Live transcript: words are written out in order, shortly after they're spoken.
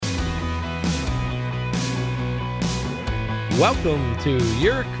Welcome to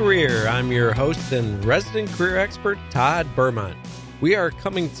Your Career. I'm your host and resident career expert, Todd Bermont. We are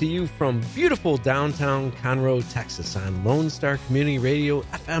coming to you from beautiful downtown Conroe, Texas on Lone Star Community Radio,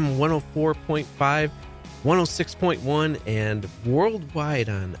 FM 104.5, 106.1, and worldwide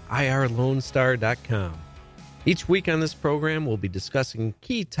on irlonestar.com. Each week on this program, we'll be discussing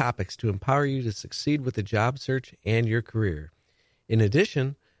key topics to empower you to succeed with the job search and your career. In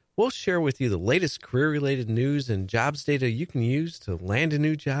addition, we'll share with you the latest career-related news and jobs data you can use to land a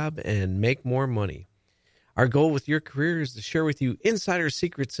new job and make more money. Our goal with your career is to share with you insider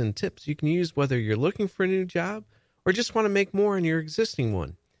secrets and tips you can use whether you're looking for a new job or just want to make more on your existing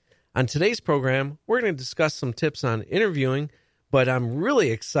one. On today's program, we're going to discuss some tips on interviewing, but I'm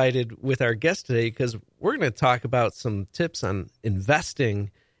really excited with our guest today because we're going to talk about some tips on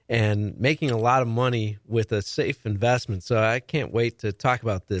investing and making a lot of money with a safe investment. So I can't wait to talk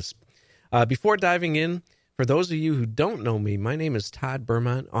about this. Before diving in, for those of you who don't know me, my name is Todd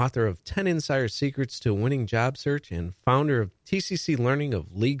Bermont, author of 10 Insider Secrets to a Winning Job Search and founder of TCC Learning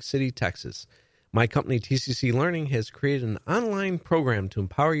of League City, Texas. My company, TCC Learning, has created an online program to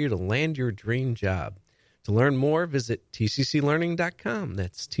empower you to land your dream job. To learn more, visit tcclearning.com.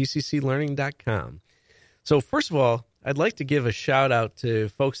 That's tcclearning.com. So first of all, I'd like to give a shout out to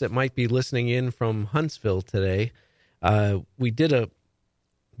folks that might be listening in from Huntsville today. We did a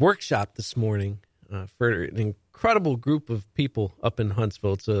workshop this morning for an incredible group of people up in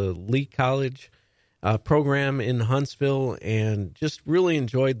Huntsville. It's a Lee College program in Huntsville, and just really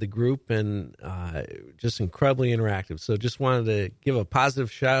enjoyed the group and just incredibly interactive. So just wanted to give a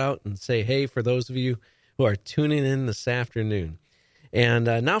positive shout out and say, hey, for those of you who are tuning in this afternoon. And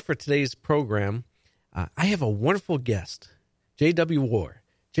now for today's program, I have a wonderful guest, J.W. Warr.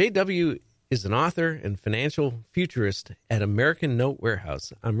 J.W. is an author and financial futurist at American Note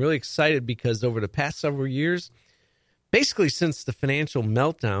Warehouse. I'm really excited because over the past several years, basically since the financial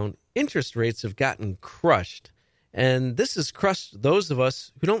meltdown, interest rates have gotten crushed. And this has crushed those of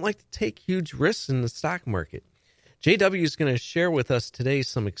us who don't like to take huge risks in the stock market. J.W. is going to share with us today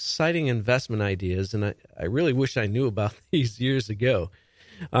some exciting investment ideas, and I really wish I knew about these years ago.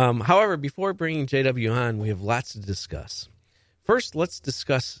 However, before bringing JW on, we have lots to discuss. First, let's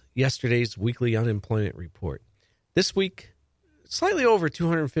discuss yesterday's weekly unemployment report. This week, slightly over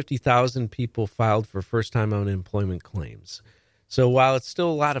 250,000 people filed for first-time unemployment claims. So while it's still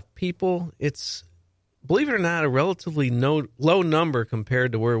a lot of people, it's, believe it or not, a relatively low number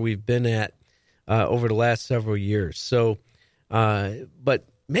compared to where we've been at over the last several years. So, but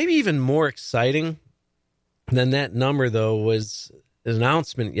maybe even more exciting than that number, though, was an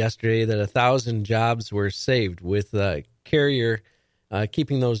announcement yesterday that 1,000 jobs were saved with Carrier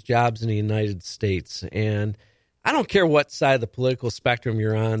keeping those jobs in the United States. And I don't care what side of the political spectrum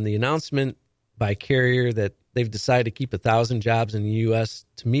you're on, the announcement by Carrier that they've decided to keep 1,000 jobs in the U.S.,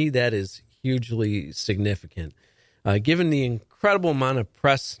 to me, that is hugely significant. Given the incredible amount of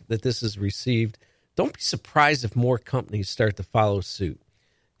press that this has received, don't be surprised if more companies start to follow suit.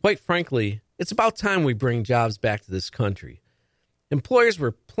 Quite frankly, it's about time we bring jobs back to this country. Employers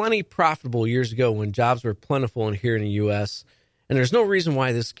were plenty profitable years ago when jobs were plentiful here in the U.S., and there's no reason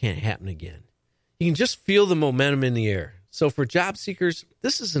why this can't happen again. You can just feel the momentum in the air. So for job seekers,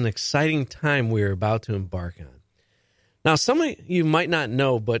 this is an exciting time we're about to embark on. Now, some of you might not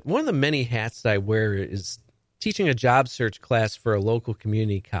know, but one of the many hats that I wear is teaching a job search class for a local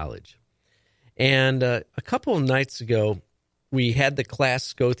community college. And a couple of nights ago, we had the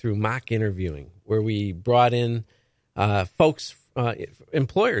class go through mock interviewing, where we brought in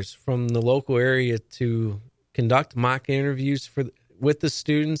employers from the local area to conduct mock interviews with the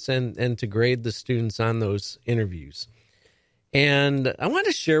students and to grade the students on those interviews. And I want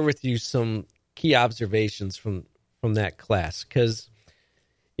to share with you some key observations from that class because,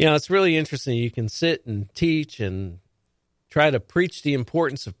 you know, it's really interesting. You can sit and teach and try to preach the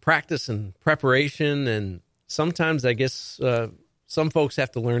importance of practice and preparation, and sometimes I guess some folks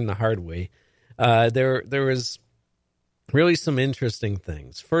have to learn the hard way. There was really some interesting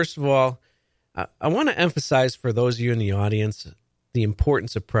things. First of all, I want to emphasize for those of you in the audience the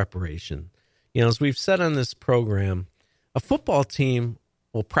importance of preparation. You know, as we've said on this program, a football team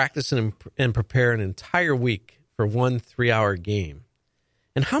will practice and prepare an entire week for 1 3-hour game.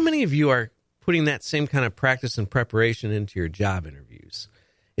 And how many of you are putting that same kind of practice and preparation into your job interviews?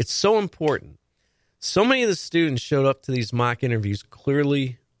 It's so important. So many of the students showed up to these mock interviews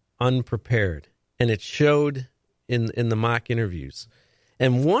clearly unprepared, and it showed in the mock interviews.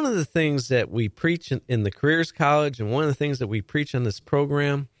 And one of the things that we preach in the Careers College, and one of the things that we preach on this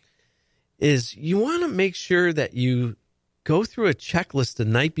program, is you want to make sure that you go through a checklist the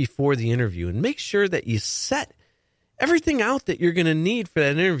night before the interview and make sure that you set everything out that you're going to need for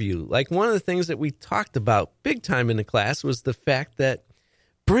that interview. Like one of the things that we talked about big time in the class was the fact that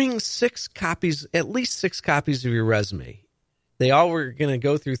bring at least six copies of your resume. They all were going to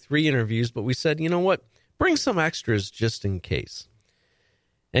go through 3 interviews, but we said, you know what? Bring some extras just in case.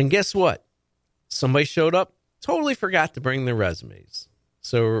 And guess what? Somebody showed up, totally forgot to bring their resumes.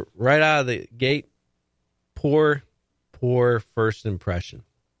 So right out of the gate, poor first impression.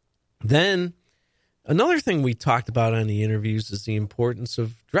 Then another thing we talked about on the interviews is the importance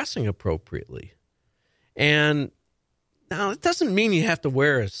of dressing appropriately. And now it doesn't mean you have to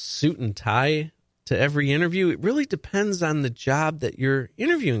wear a suit and tie to every interview. It really depends on the job that you're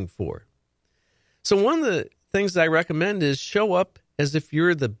interviewing for. So one of the things that I recommend is show up as if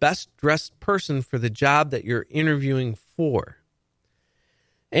you're the best dressed person for the job that you're interviewing for.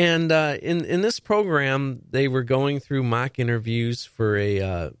 And in this program, they were going through mock interviews for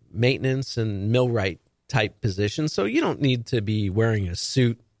a maintenance and millwright type position. So you don't need to be wearing a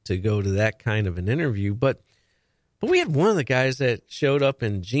suit to go to that kind of an interview. But we had one of the guys that showed up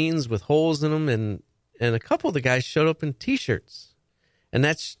in jeans with holes in them, and a couple of the guys showed up in T-shirts. And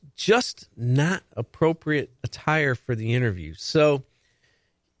that's just not appropriate attire for the interview. So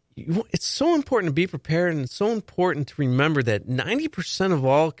it's so important to be prepared, and it's so important to remember that 90% of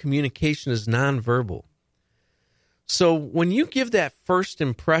all communication is nonverbal. So when you give that first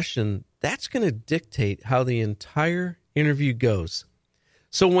impression, that's going to dictate how the entire interview goes.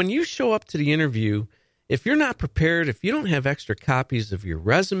 So when you show up to the interview, if you're not prepared, if you don't have extra copies of your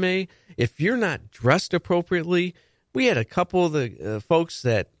resume, if you're not dressed appropriately, we had a couple of the folks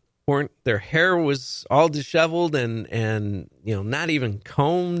that their hair was all disheveled and not even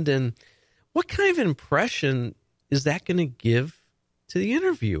combed. And what kind of impression is that going to give to the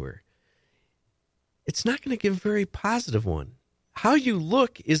interviewer? It's not going to give a very positive one. How you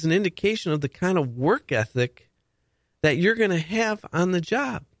look is an indication of the kind of work ethic that you're going to have on the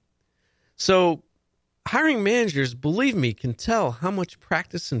job. So hiring managers, believe me, can tell how much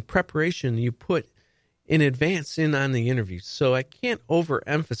practice and preparation you put in advance in on the interview. So I can't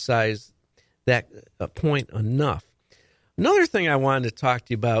overemphasize that point enough. Another thing I wanted to talk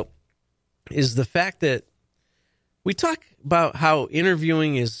to you about is the fact that we talk about how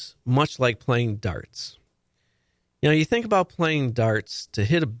interviewing is much like playing darts. You think about playing darts, to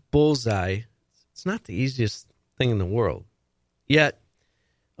hit a bullseye, it's not the easiest thing in the world. Yet,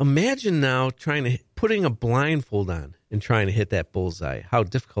 imagine now putting a blindfold on and trying to hit that bullseye, how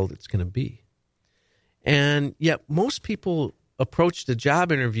difficult it's going to be. And yet most people approach the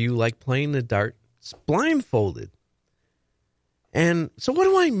job interview like playing the darts blindfolded. And so what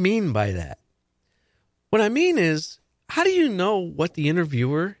do I mean by that? What I mean is, how do you know what the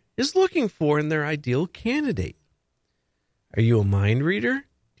interviewer is looking for in their ideal candidate? Are you a mind reader?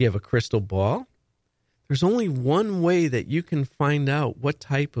 Do you have a crystal ball? There's only one way that you can find out what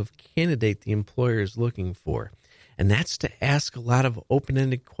type of candidate the employer is looking for, and that's to ask a lot of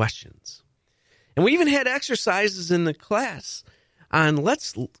open-ended questions. And we even had exercises in the class on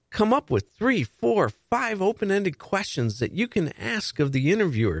let's come up with 3, 4, 5 open-ended questions that you can ask of the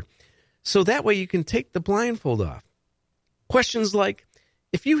interviewer. So that way you can take the blindfold off. Questions like,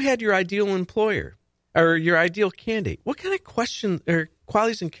 if you had your ideal employer or your ideal candidate, what kind of questions or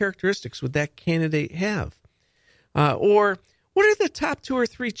qualities and characteristics would that candidate have? Or what are the top 2 or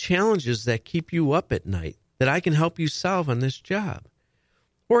 3 challenges that keep you up at night that I can help you solve on this job?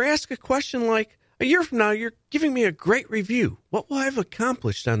 Or ask a question like, a year from now, you're giving me a great review. What will I have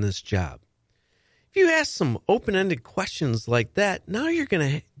accomplished on this job? If you ask some open-ended questions like that, now you're going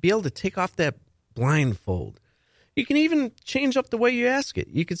to be able to take off that blindfold. You can even change up the way you ask it.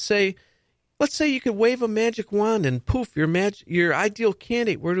 You could say, let's say you could wave a magic wand and poof, your ideal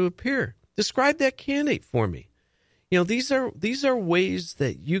candidate were to appear. Describe that candidate for me. These are ways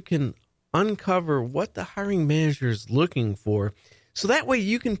that you can uncover what the hiring manager is looking for. So that way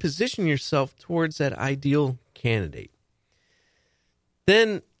you can position yourself towards that ideal candidate.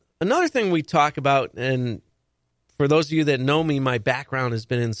 Then another thing we talk about, and for those of you that know me, my background has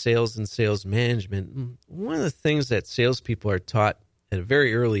been in sales and sales management. One of the things that salespeople are taught at a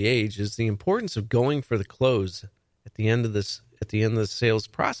very early age is the importance of going for the close at the end of the sales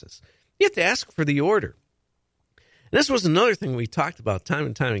process. You have to ask for the order. And this was another thing we talked about time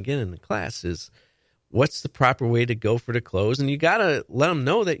and time again in the class is, what's the proper way to go for the close? And you got to let them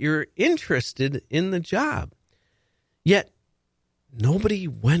know that you're interested in the job. Yet, nobody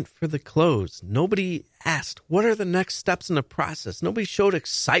went for the close. Nobody asked, what are the next steps in the process? Nobody showed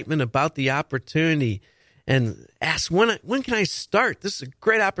excitement about the opportunity and asked, when can I start? This is a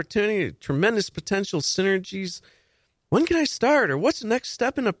great opportunity, tremendous potential synergies. When can I start? Or what's the next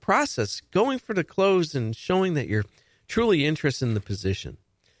step in the process? Going for the close and showing that you're truly interested in the position.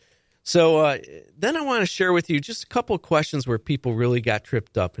 So then I want to share with you just a couple of questions where people really got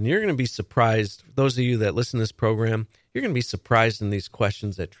tripped up. And you're going to be surprised, those of you that listen to this program, you're going to be surprised in these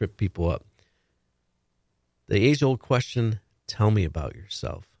questions that trip people up. The age-old question, tell me about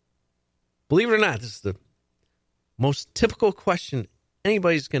yourself. Believe it or not, this is the most typical question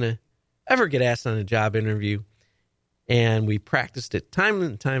anybody's going to ever get asked on a job interview. And we practiced it time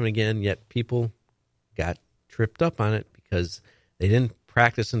and time again, yet people got tripped up on it because they didn't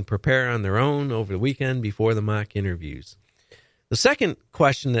practice and prepare on their own over the weekend before the mock interviews. The second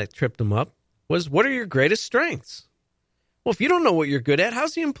question that tripped them up was, what are your greatest strengths? Well, if you don't know what you're good at,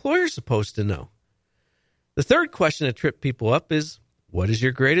 how's the employer supposed to know? The third question that tripped people up is, what is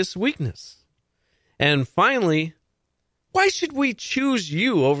your greatest weakness? And finally, why should we choose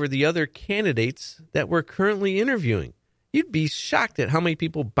you over the other candidates that we're currently interviewing? You'd be shocked at how many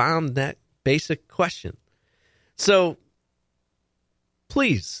people bombed that basic question. So,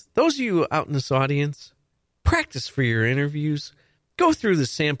 please, those of you out in this audience, practice for your interviews. Go through the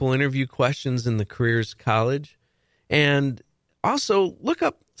sample interview questions in the Careers College. And also look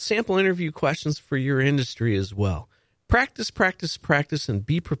up sample interview questions for your industry as well. Practice, practice, practice, and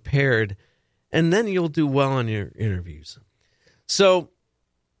be prepared. And then you'll do well on your interviews. So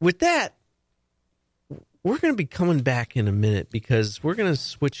with that, we're going to be coming back in a minute because we're going to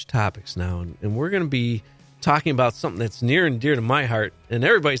switch topics now. And we're going to be talking about something that's near and dear to my heart and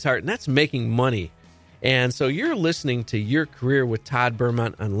everybody's heart, and that's making money. And so you're listening to Your Career with Todd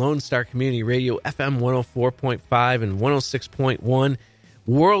Bermont on Lone Star Community Radio, FM 104.5 and 106.1.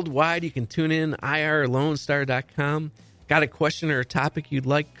 Worldwide, you can tune in, irlonestar.com. Got a question or a topic you'd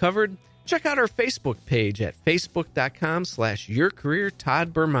like covered? Check out our Facebook page at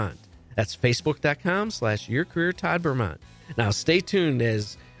facebook.com/YourCareerToddBermont. That's facebook.com/YourCareerToddBermont. Now stay tuned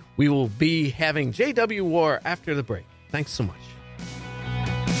as we will be having J.W. War after the break. Thanks so much.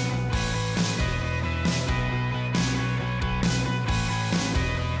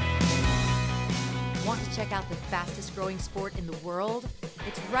 Want to check out the fastest growing sport in the world?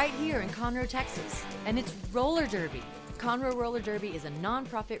 It's right here in Conroe, Texas, and it's roller derby. Conroe Roller Derby is a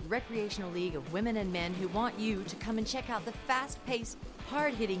non-profit recreational league of women and men who want you to come and check out the fast-paced,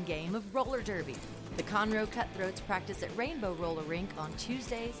 hard-hitting game of roller derby. The Conroe Cutthroats practice at Rainbow Roller Rink on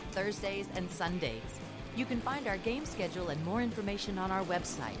Tuesdays, Thursdays, and Sundays. You can find our game schedule and more information on our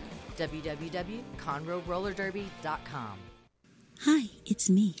website, www.conroerollerderby.com. Hi, it's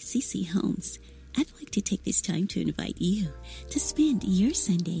me, Cece Holmes. I'd like to take this time to invite you to spend your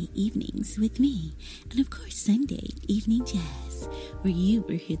Sunday evenings with me and, of course, Sunday Evening Jazz, where you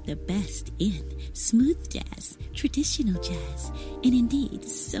will hear the best in smooth jazz, traditional jazz, and indeed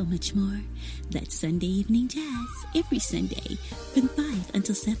so much more. That's Sunday Evening Jazz every Sunday from 5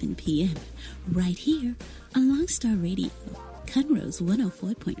 until 7 p.m. right here on Lone Star Radio, Conroe's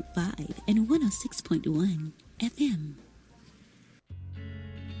 104.5 and 106.1 FM.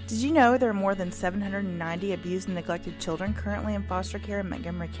 Did you know there are more than 790 abused and neglected children currently in foster care in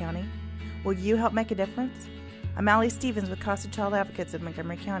Montgomery County? Will you help make a difference? I'm Allie Stevens with Casa Child Advocates of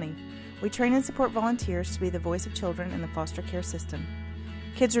Montgomery County. We train and support volunteers to be the voice of children in the foster care system.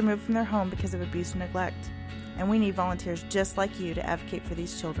 Kids are removed from their home because of abuse and neglect, and we need volunteers just like you to advocate for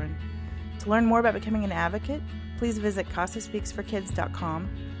these children. To learn more about becoming an advocate, please visit CasaSpeaksForKids.com.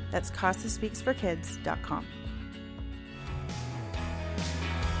 That's CasaSpeaksForKids.com.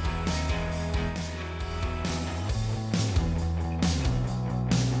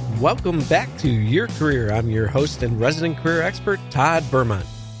 Welcome back to Your Career. I'm your host and resident career expert, Todd Bermont.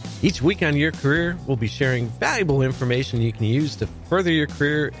 Each week on Your Career, we'll be sharing valuable information you can use to further your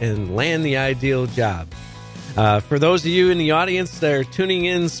career and land the ideal job. For those of you in the audience that are tuning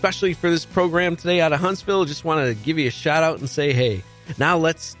in, especially for this program today out of Huntsville, just want to give you a shout out and say, hey, now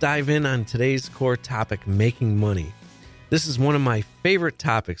let's dive in on today's core topic, making money. This is one of my favorite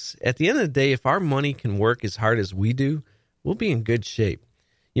topics. At the end of the day, if our money can work as hard as we do, we'll be in good shape.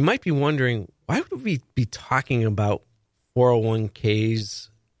 You might be wondering, why would we be talking about 401ks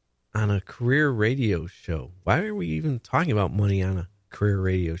on a career radio show? Why are we even talking about money on a career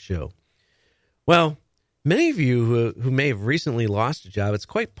radio show? Well, many of you who may have recently lost a job, it's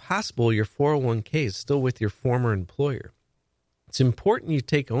quite possible your 401k is still with your former employer. It's important you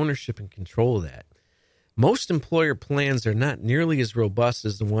take ownership and control of that. Most employer plans are not nearly as robust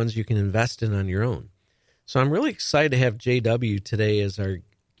as the ones you can invest in on your own. So I'm really excited to have JW today as our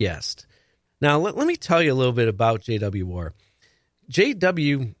guest. Now, let me tell you a little bit about JW War.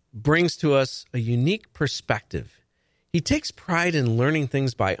 JW brings to us a unique perspective. He takes pride in learning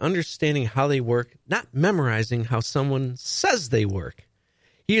things by understanding how they work, not memorizing how someone says they work.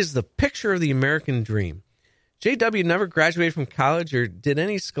 He is the picture of the American dream. J.W. never graduated from college or did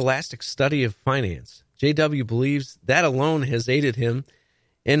any scholastic study of finance. J.W. believes that alone has aided him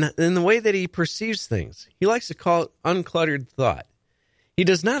in the way that he perceives things. He likes to call it uncluttered thought. He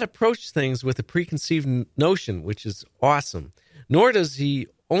does not approach things with a preconceived notion, which is awesome, nor does he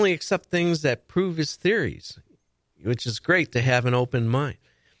only accept things that prove his theories, which is great to have an open mind.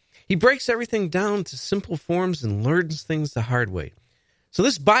 He breaks everything down to simple forms and learns things the hard way. So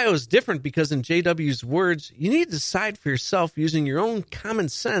this bio is different because in JW's words, you need to decide for yourself using your own common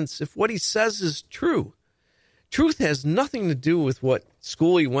sense if what he says is true. Truth has nothing to do with what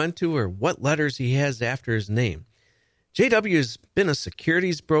school he went to or what letters he has after his name. JW has been a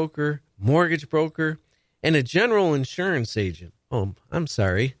securities broker, mortgage broker, and a general insurance agent. Oh, I'm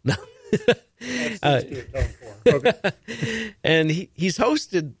sorry. No. And he's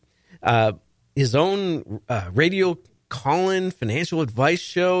hosted his own radio call-in financial advice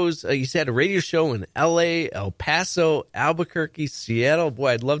shows. He's had a radio show in L.A., El Paso, Albuquerque, Seattle.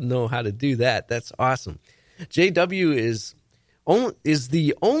 Boy, I'd love to know how to do that. That's awesome. JW is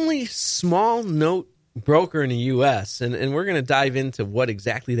the only small note broker in the U.S., and we're going to dive into what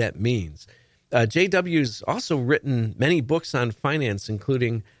exactly that means. JW's also written many books on finance,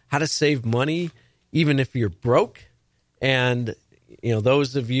 including How to Save Money Even If You're Broke. And,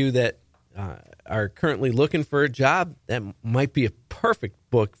 those of you that are currently looking for a job, that might be a perfect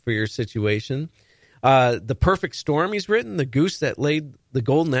book for your situation. The Perfect Storm he's written, The Goose That Laid the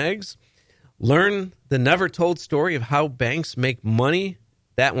Golden Eggs. Learn the Never Told Story of How Banks Make Money.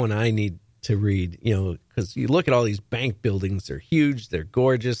 That one I need to read, because you look at all these bank buildings, they're huge, they're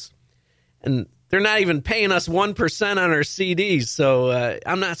gorgeous, and they're not even paying us 1% on our CDs. So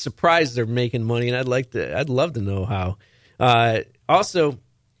I'm not surprised they're making money, and I'd love to know how. Also,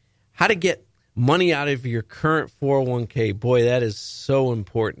 how to get money out of your current 401k. Boy, that is so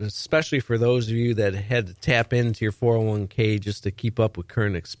important, especially for those of you that had to tap into your 401k just to keep up with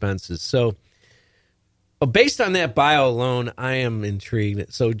current expenses. So based on that bio alone, I am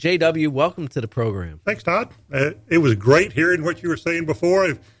intrigued. So, JW, welcome to the program. Thanks, Todd. It was great hearing what you were saying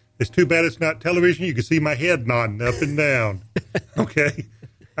before. It's too bad it's not television. You can see my head nodding up and down. Okay?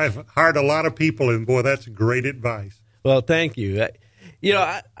 I've hired a lot of people, and, boy, that's great advice. Well, thank you.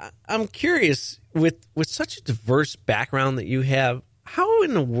 I'm curious, with such a diverse background that you have, how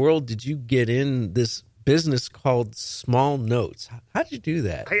in the world did you get in this business called Small Notes? How did you do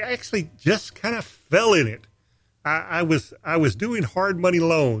that? I actually just kind of fell in it. I was doing hard money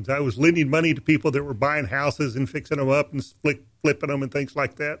loans. I was lending money to people that were buying houses and fixing them up and flipping them and things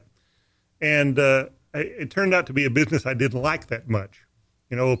like that. And it turned out to be a business I didn't like that much.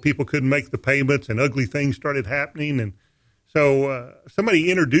 People couldn't make the payments and ugly things started happening. And so somebody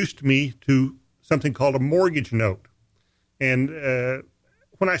introduced me to something called a mortgage note. And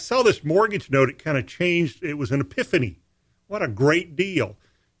when I saw this mortgage note, it kind of changed. It was an epiphany. What a great deal.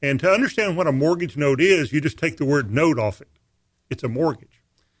 And to understand what a mortgage note is, you just take the word note off it. It's a mortgage.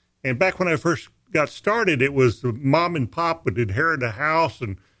 And back when I first got started, it was mom and pop would inherit a house,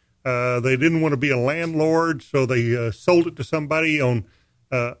 and they didn't want to be a landlord, so they sold it to somebody on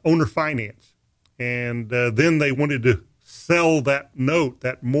owner finance. And then they wanted to sell that note,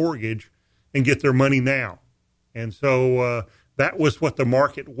 that mortgage, and get their money now. And so that was what the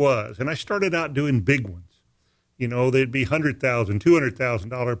market was. And I started out doing big ones. They'd be $100,000,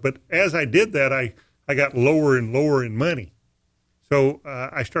 $200,000. But as I did that, I got lower and lower in money. So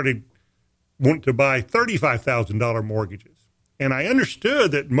I started wanting to buy $35,000 mortgages. And I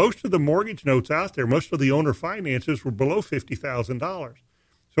understood that most of the mortgage notes out there, most of the owner finances were below $50,000.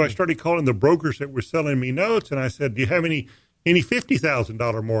 So I started calling the brokers that were selling me notes, and I said, do you have any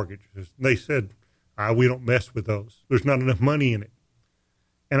 $50,000 mortgages? And they said, we don't mess with those. There's not enough money in it.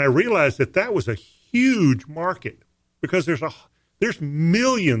 And I realized that was a huge market because there's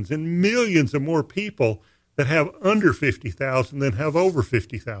millions and millions of more people that have under 50,000 than have over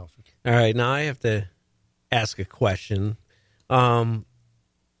 50,000. All right, now I have to ask a question.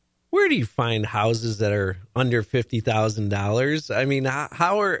 Where do you find houses that are under $50,000? I mean,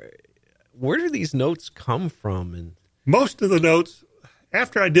 where do these notes come from? And most of the notes,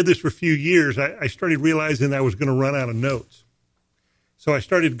 after I did this for a few years, I started realizing I was going to run out of notes. So I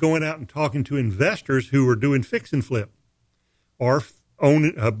started going out and talking to investors who were doing fix and flip or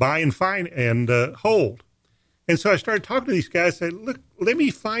buy and find and hold. And so I started talking to these guys and said, look, let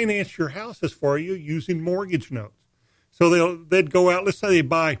me finance your houses for you using mortgage notes. So they'd go out, let's say they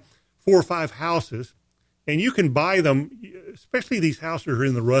buy 4 or 5 houses, and you can buy them, especially these houses are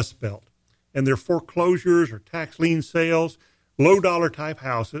in the Rust Belt, and they're foreclosures or tax lien sales, low dollar type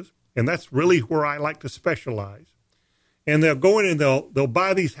houses, and that's really where I like to specialize. And they'll go in and they'll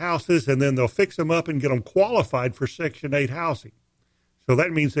buy these houses, and then they'll fix them up and get them qualified for Section 8 housing. So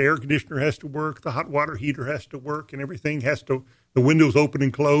that means the air conditioner has to work, the hot water heater has to work, and everything has to, the windows open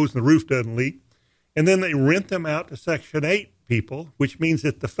and close, and the roof doesn't leak. And then they rent them out to Section 8 people, which means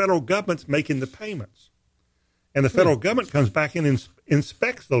that the federal government's making the payments. And the federal government comes back in and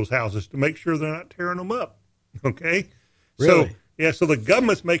inspects those houses to make sure they're not tearing them up. Okay? Really? So the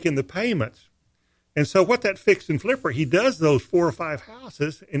government's making the payments. And so what that fix and flipper, he does those 4 or 5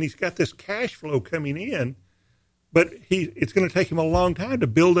 houses, and he's got this cash flow coming in, but it's going to take him a long time to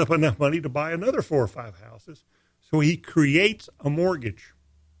build up enough money to buy another 4 or 5 houses. So he creates a mortgage.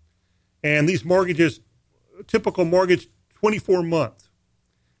 And these mortgages, typical mortgage, 24 months.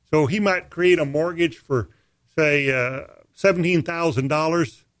 So he might create a mortgage for, say,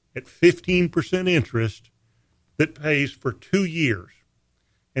 $17,000 at 15% interest that pays for 2 years.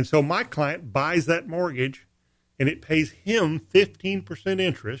 And so my client buys that mortgage, and it pays him 15%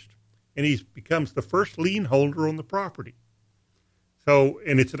 interest, and he becomes the first lien holder on the property. So,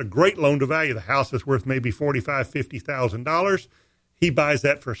 and it's at a great loan to value. The house is worth maybe $45,000, $50,000. He buys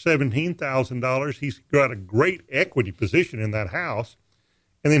that for $17,000. He's got a great equity position in that house,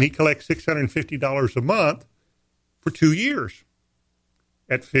 and then he collects $650 a month for 2 years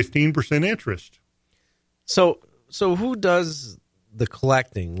at 15% interest. So who does the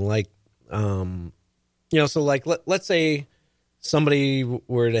collecting? Like, so like let's say somebody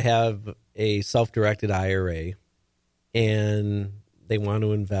were to have a self-directed IRA and they want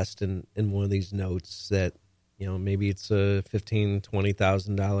to invest in one of these notes that, maybe it's a $15,000,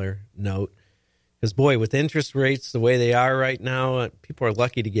 $20,000 note. Because, boy, with interest rates the way they are right now, people are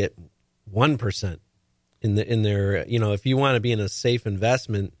lucky to get 1% in their, if you want to be in a safe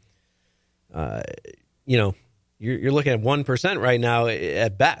investment, you're looking at 1% right now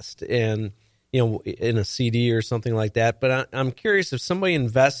at best, and in a CD or something like that. But I'm curious, if somebody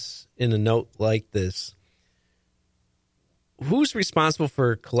invests in a note like this, who's responsible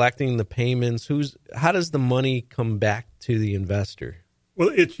for collecting the payments? How does the money come back to the investor? Well,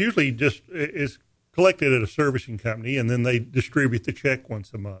 it's usually is collected at a servicing company, and then they distribute the check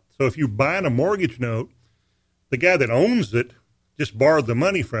once a month. So if you're buying a mortgage note, the guy that owns it just borrowed the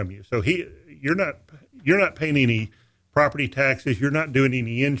money from you. So you're not paying any property taxes. You're not doing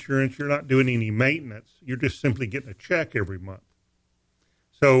any insurance. You're not doing any maintenance. You're just simply getting a check every month.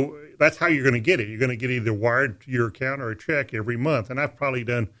 So that's how you're going to get it. You're going to get either wired to your account or a check every month. And I've probably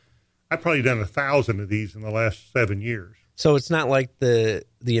done 1,000 of these in the last 7 years. So it's not like the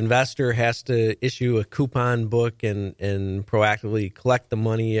investor has to issue a coupon book and proactively collect the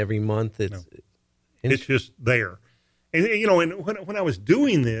money every month. It's just there. And when I was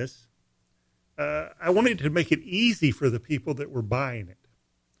doing this, I wanted to make it easy for the people that were buying it.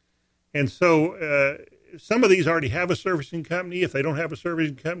 And so some of these already have a servicing company. If they don't have a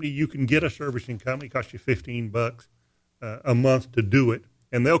servicing company, you can get a servicing company. It costs you $15 a month to do it.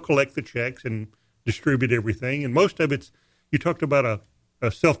 And they'll collect the checks and distribute everything. And most of it's, you talked about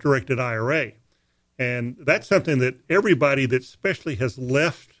a self-directed IRA. And that's something that everybody that especially has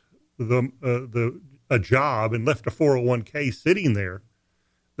left a job and left a 401k sitting there,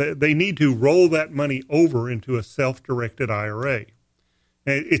 they need to roll that money over into a self-directed IRA.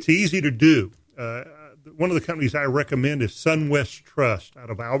 And it's easy to do. One of the companies I recommend is SunWest Trust out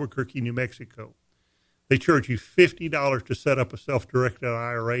of Albuquerque, New Mexico. They charge you $50 to set up a self-directed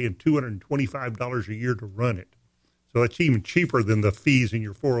IRA and $225 a year to run it. So that's even cheaper than the fees in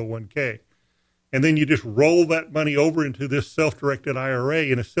your 401k. And then you just roll that money over into this self-directed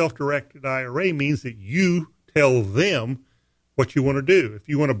IRA. And a self-directed IRA means that you tell them what you want to do. If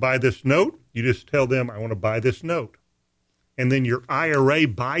you want to buy this note, you just tell them, I want to buy this note. And then your IRA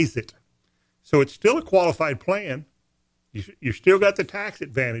buys it. So it's still a qualified plan. You still got the tax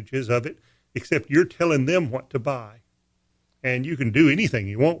advantages of it, except you're telling them what to buy. And you can do anything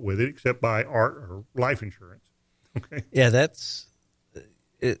you want with it except buy art or life insurance. Okay. Yeah, that's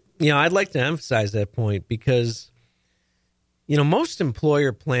it. I'd like to emphasize that point because, most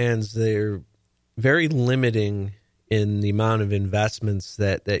employer plans, they're very limiting in the amount of investments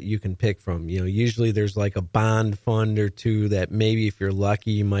that you can pick from. Usually there's like a bond fund or two that maybe if you're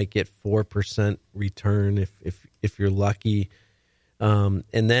lucky, you might get 4% return if you're lucky. And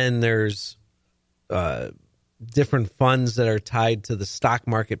then there's different funds that are tied to the stock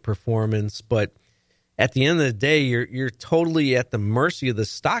market performance. But at the end of the day, you're totally at the mercy of the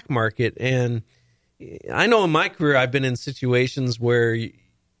stock market. And I know in my career, I've been in situations where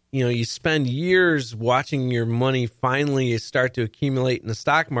you spend years watching your money finally start to accumulate in the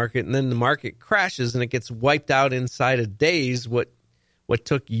stock market, and then the market crashes and it gets wiped out inside of days, what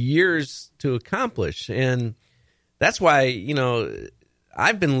took years to accomplish. And that's why,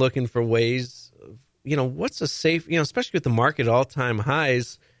 I've been looking for ways of, what's a safe, especially with the market all-time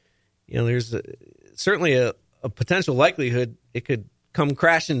highs, there's certainly a potential likelihood it could come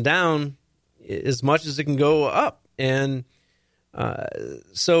crashing down as much as it can go up. And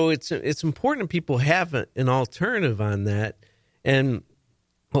so it's important people have an alternative on that. And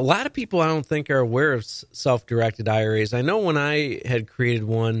a lot of people I don't think are aware of self-directed IRAs. I know when I had created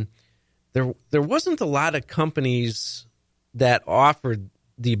one, there wasn't a lot of companies that offered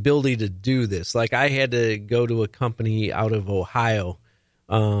the ability to do this. Like I had to go to a company out of Ohio,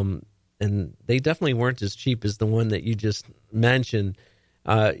 and they definitely weren't as cheap as the one that you just mentioned.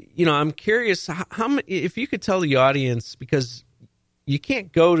 I'm curious how if you could tell the audience, because you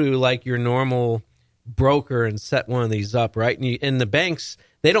can't go to like your normal broker and set one of these up, right? And the banks,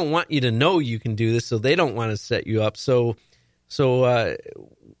 they don't want you to know you can do this, so they don't want to set you up. So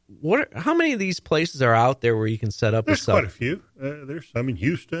how many of these places are out there where you can set up? There's quite a few. There's some in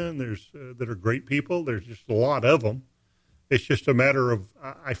Houston. There's that are great people. There's just a lot of them. It's just a matter of,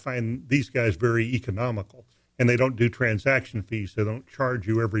 I find these guys very economical, and they don't do transaction fees. They don't charge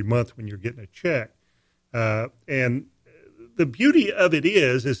you every month when you're getting a check. And the beauty of it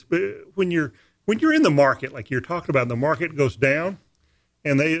is when you're in the market, like you're talking about, the market goes down,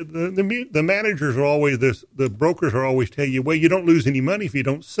 and the managers are always the brokers are always tell you, well, you don't lose any money if you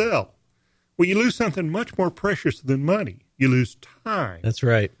don't sell. Well, you lose something much more precious than money. You lose time. That's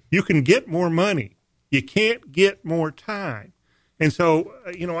right. You can get more money. You can't get more time. And so,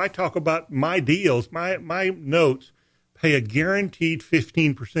 I talk about my deals. My notes pay a guaranteed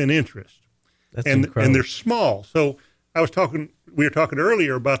 15% interest. That's incredible. And they're small. So we were talking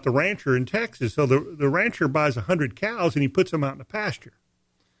earlier about the rancher in Texas. So the rancher buys 100 cows and he puts them out in the pasture.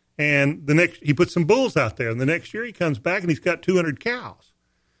 And he puts some bulls out there. And the next year he comes back and he's got 200 cows.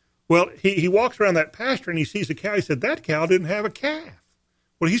 Well, he walks around that pasture and he sees a cow. He said, that cow didn't have a calf.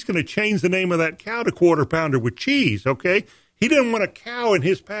 Well, he's going to change the name of that cow to Quarter Pounder with cheese, okay? He didn't want a cow in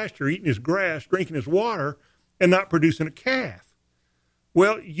his pasture eating his grass, drinking his water, and not producing a calf.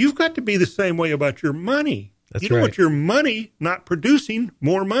 Well, you've got to be the same way about your money. That's you don't right. want your money not producing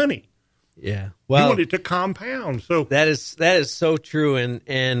more money. Yeah. Well, you want it to compound. So that is so true.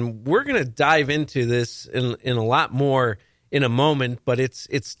 And we're going to dive into this in a lot more in a moment, but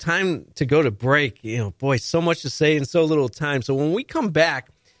it's time to go to break. Boy, so much to say in so little time. So when we come back,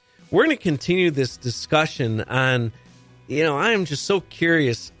 we're going to continue this discussion on, I am just so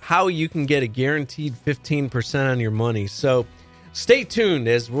curious how you can get a guaranteed 15% on your money. So stay tuned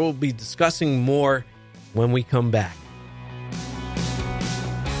as we'll be discussing more when we come back.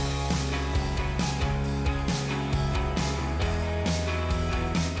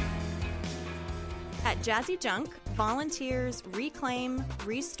 At Jazzy Junk, volunteers reclaim,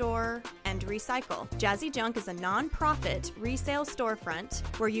 restore, and recycle. Jazzy Junk is a non-profit resale storefront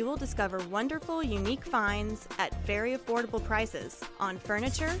where you will discover wonderful, unique finds at very affordable prices on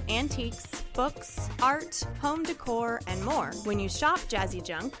furniture, antiques, books, art, home decor, and more. When you shop Jazzy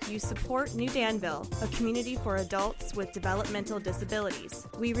Junk, you support New Danville, a community for adults with developmental disabilities.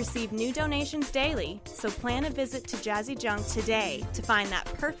 We receive new donations daily, so plan a visit to Jazzy Junk today to find that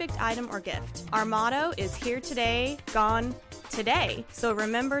perfect item or gift. Our motto is here today, gone today. So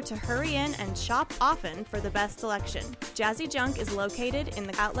remember to hurry in and shop often for the best selection. Jazzy Junk is located in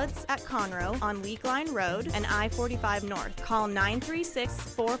the outlets at Conroe on Weekline Road and I-45 North. Call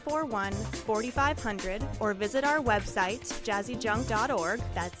 936-441-4500 or visit our website, jazzyjunk.org.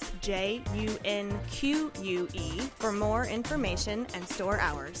 That's JUNQUE for more information and store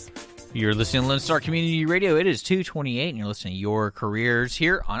hours. You're listening to Lone Star Community Radio. It is 2:28, and you're listening to Your Careers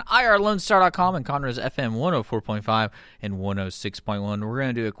here on IRLoneStar.com and Conroe's FM 104.5 and 106.1. We're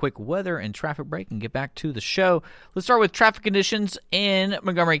going to do a quick weather and traffic break and get back to the show. Let's start with traffic conditions in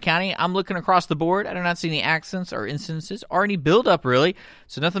Montgomery County. I'm looking across the board. I do not see any accidents or incidences or any buildup, really.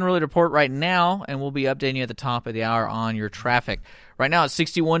 So nothing really to report right now, and we'll be updating you at the top of the hour on your traffic. Right now it's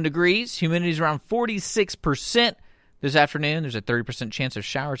 61 degrees. Humidity is around 46%. This afternoon, there's a 30% chance of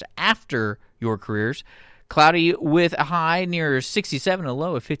showers after Your Careers. Cloudy with a high near 67 and a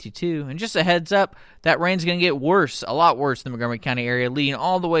low of 52. And just a heads up, that rain's going to get worse, a lot worse in the Montgomery County area, leading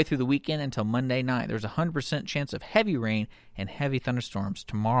all the way through the weekend until Monday night. There's a 100% chance of heavy rain and heavy thunderstorms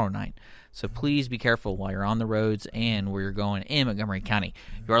tomorrow night. So please be careful while you're on the roads and where you're going in Montgomery County.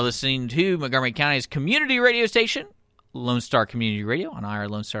 You are listening to Montgomery County's community radio station, Lone Star Community Radio on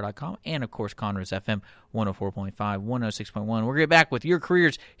IRLoneStar.com, and, of course, Conroe's FM 104.5, 106.1. We're going to get back with Your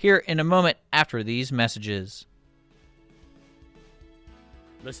Careers here in a moment after these messages.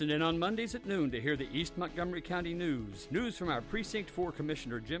 Listen in on Mondays at noon to hear the East Montgomery County news. News from our Precinct 4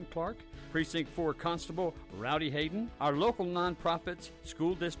 Commissioner Jim Clark, Precinct 4 Constable Rowdy Hayden, our local nonprofits,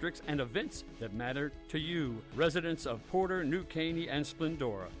 school districts, and events that matter to you, residents of Porter, New Caney, and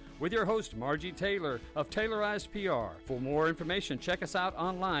Splendora. With your host, Margie Taylor of Taylorized PR. For more information, check us out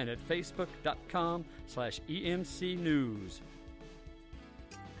online at facebook.com/EMC News.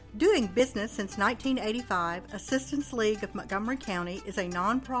 Doing business since 1985, Assistance League of Montgomery County is a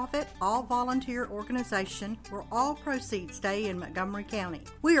nonprofit, all-volunteer organization where all proceeds stay in Montgomery County.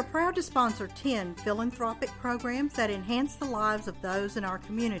 We are proud to sponsor 10 philanthropic programs that enhance the lives of those in our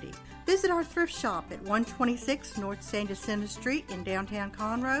community. Visit our thrift shop at 126 North San Jacinto Street in downtown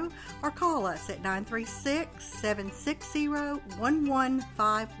Conroe or call us at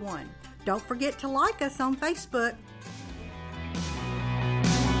 936-760-1151. Don't forget to like us on Facebook.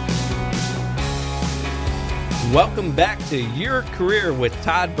 Welcome back to Your Career with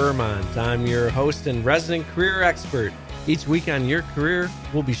Todd Bermont. I'm your host and resident career expert. Each week on Your Career,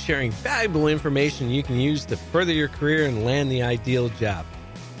 we'll be sharing valuable information you can use to further your career and land the ideal job.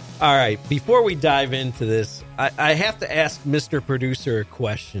 All right, before we dive into this, I have to ask Mr. Producer a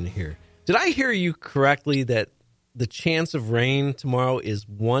question here. Did I hear you correctly that the chance of rain tomorrow is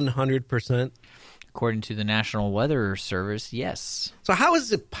 100%? According to the National Weather Service, yes. So how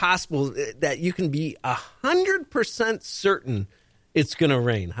is it possible that you can be 100% certain it's going to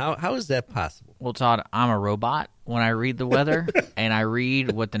rain? How is that possible? Well, Todd, I'm a robot when I read the weather, and I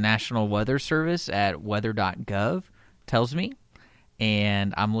read what the National Weather Service at weather.gov tells me,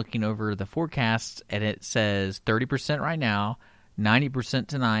 and I'm looking over the forecast, and it says 30% right now, 90%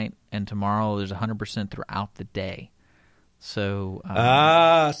 tonight, and tomorrow there's 100% throughout the day. So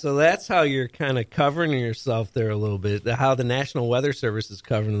so that's how you're kind of covering yourself there a little bit, how the National Weather Service is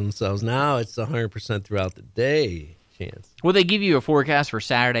covering themselves. Now it's 100% throughout the day chance. Well, they give you a forecast for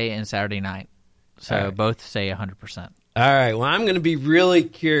Saturday and Saturday night, so both say 100%. All right, well, I'm going to be really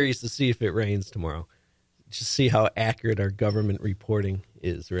curious to see if it rains tomorrow. Just see how accurate our government reporting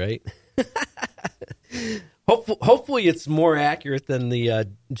is, right? Hopefully it's more accurate than the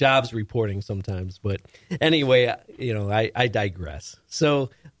jobs reporting sometimes. But anyway, I digress. So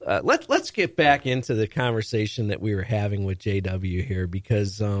let's get back into the conversation that we were having with JW here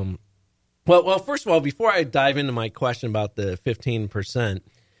because, well, first of all, before I dive into my question about the 15%,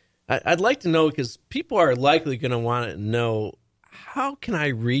 I'd like to know, because people are likely going to want to know, how can I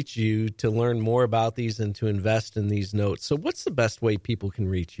reach you to learn more about these and to invest in these notes? So what's the best way people can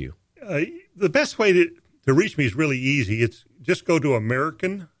reach you? The best way to reach me is really easy. It's just go to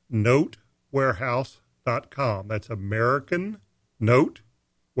AmericanNoteWarehouse.com. That's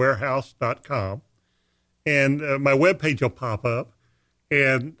AmericanNoteWarehouse.com. And my webpage will pop up.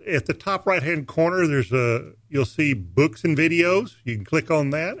 And at the top right-hand corner, you'll see books and videos. You can click on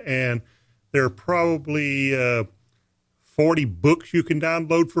that, and there are probably 40 books you can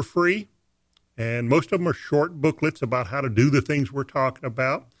download for free. And most of them are short booklets about how to do the things we're talking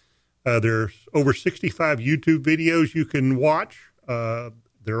about. There's over 65 YouTube videos you can watch.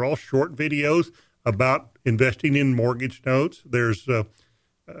 They're all short videos about investing in mortgage notes. There's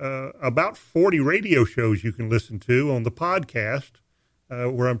about 40 radio shows you can listen to on the podcast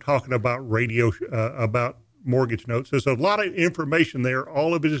where I'm talking about about mortgage notes. There's a lot of information there.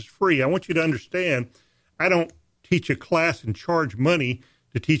 All of it is free. I want you to understand, I don't teach a class and charge money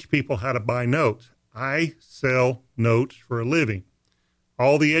to teach people how to buy notes. I sell notes for a living.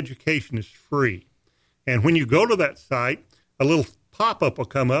 All the education is free. And when you go to that site, a little pop-up will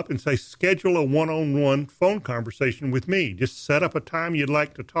come up and say, schedule a one-on-one phone conversation with me. Just set up a time you'd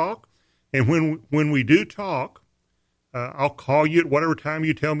like to talk. And when we do talk, I'll call you at whatever time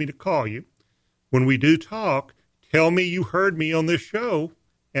you tell me to call you. When we do talk, tell me you heard me on this show,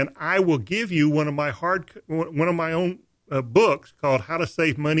 and I will give you one of my own books called How to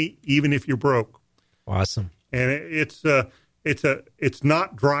Save Money Even If You're Broke. Awesome. And it's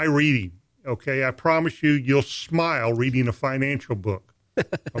not dry reading. Okay, I promise you'll smile reading a financial book.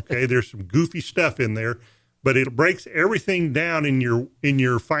 Okay, there's some goofy stuff in there, but it breaks everything down in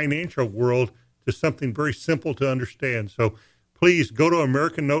your financial world to something very simple to understand. So please go to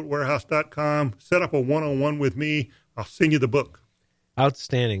AmericanNoteWarehouse.com, set up a one-on-one with me. I'll send you the book.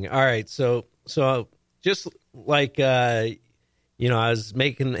 Outstanding. All right, so just like I was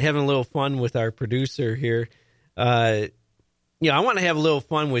having a little fun with our producer here. I want to have a little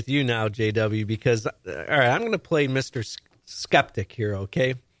fun with you now, JW, because, all right, I'm going to play Mr. Skeptic here,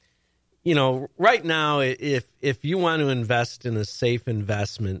 okay? Right now, if you want to invest in a safe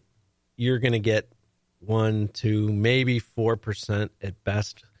investment, you're going to get 1%, 2%, maybe 4% at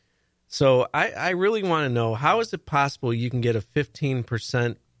best. So I really want to know, how is it possible you can get a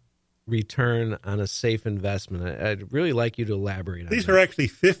 15% return on a safe investment? I'd really like you to elaborate on These that. are actually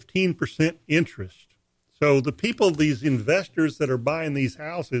 15% interest. So the people, these investors that are buying these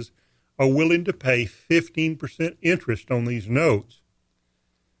houses, are willing to pay 15% interest on these notes.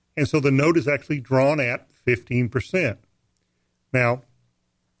 And so the note is actually drawn at 15%. Now,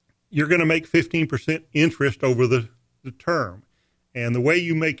 you're going to make 15% interest over the term. And the way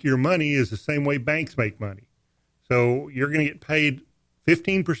you make your money is the same way banks make money. So you're going to get paid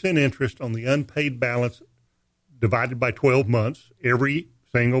 15% interest on the unpaid balance divided by 12 months every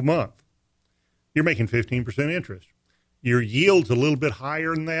single month. You're making 15% interest. Your yield's a little bit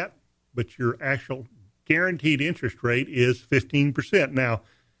higher than that, but your actual guaranteed interest rate is 15%. Now,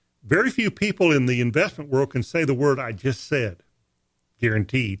 very few people in the investment world can say the word I just said,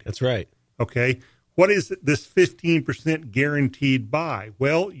 guaranteed. That's right. Okay. What is this 15% guaranteed by?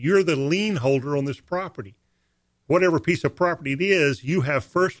 Well, you're the lien holder on this property. Whatever piece of property it is, you have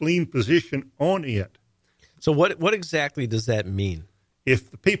first lien position on it. So what exactly does that mean?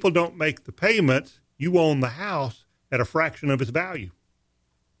 If the people don't make the payments, you own the house at a fraction of its value.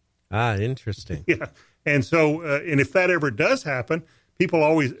 Ah, interesting. Yeah. And so, and if that ever does happen, people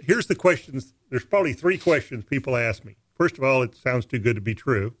always, here's the questions. There's probably 3 questions people ask me. First of all, it sounds too good to be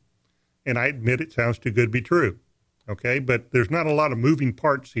true. And I admit it sounds too good to be true. Okay. But there's not a lot of moving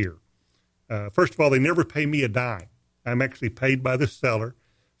parts here. First of all, they never pay me a dime. I'm actually paid by the seller.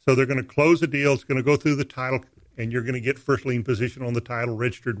 So they're going to close the deal. It's going to go through the title, and you're going to get first lien position on the title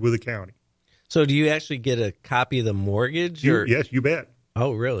registered with the county. So do you actually get a copy of the mortgage? Yes, you bet.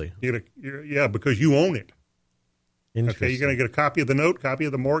 Oh, really? Yeah, because you own it. Interesting. Okay, you're going to get a copy of the note, copy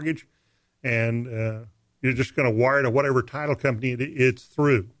of the mortgage, and you're just going to wire to whatever title company it's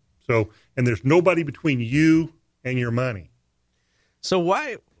through. So, and there's nobody between you and your money. So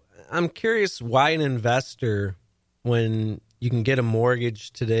I'm curious why an investor, when you can get a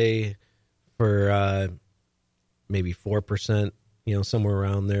mortgage today for maybe 4%, somewhere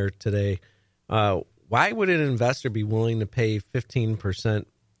around there today, why would an investor be willing to pay 15%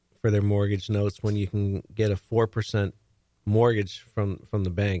 for their mortgage notes when you can get a 4% mortgage from the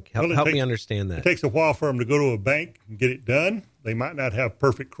bank? Help me understand that. It takes a while for them to go to a bank and get it done. They might not have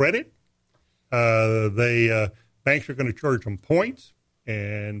perfect credit. Banks are going to charge them points,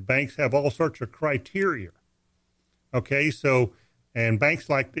 and banks have all sorts of criteria. Okay, so, and banks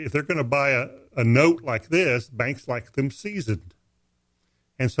if they're going to buy a note like this, banks like them seasoned.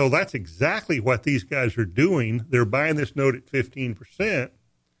 And so that's exactly what these guys are doing. They're buying this note at 15%.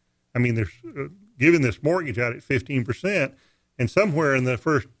 I mean, they're giving this mortgage out at 15%. And somewhere in the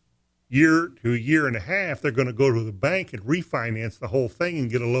first year to a year and a half, they're going to go to the bank and refinance the whole thing and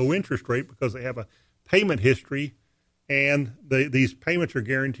get a low interest rate because they have a payment history. And these payments are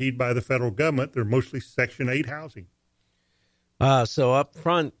guaranteed by the federal government. They're mostly Section 8 housing. So up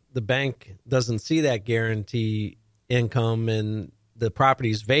front, the bank doesn't see that guarantee income, and the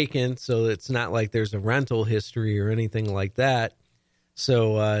property's vacant, so it's not like there's a rental history or anything like that.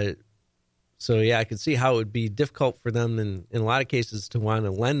 So yeah, I could see how it would be difficult for them in a lot of cases to want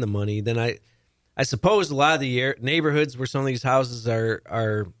to lend the money. Then I suppose a lot of the neighborhoods where some of these houses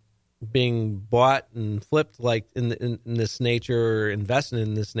are being bought and flipped like in this nature or invested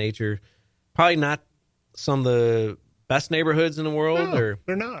in this nature, probably not some of the best neighborhoods in the world. No, or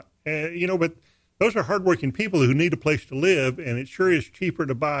they're not. But those are hardworking people who need a place to live, and it sure is cheaper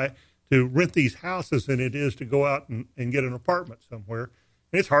to rent these houses than it is to go out and get an apartment somewhere.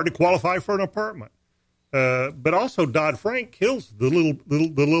 And it's hard to qualify for an apartment. But also Dodd-Frank kills the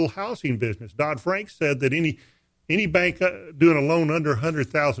little housing business. Dodd-Frank said that any bank doing a loan under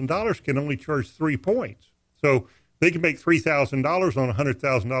 $100,000 can only charge 3 points. So they can make $3,000 on a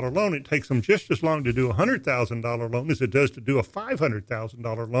 $100,000 loan. It takes them just as long to do a $100,000 loan as it does to do a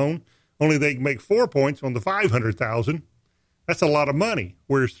 $500,000 loan. Only they can make 4 points on the $500,000. That's a lot of money.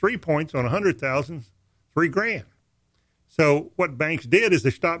 Whereas 3 points on $100,000, $3,000. So what banks did is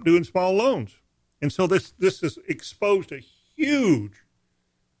they stopped doing small loans, and so this has exposed a huge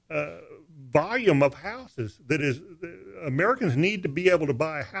volume of houses. Americans need to be able to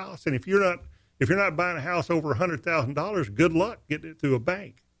buy a house, and if you're not buying a house over $100,000, good luck getting it through a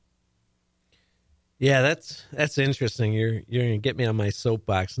bank. Yeah, that's interesting. You're going to get me on my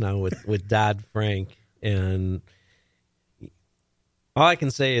soapbox now with Dodd-Frank, and all I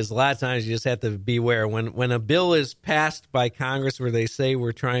can say is a lot of times you just have to beware. When a bill is passed by Congress where they say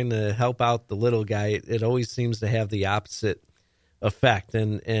we're trying to help out the little guy, it always seems to have the opposite effect.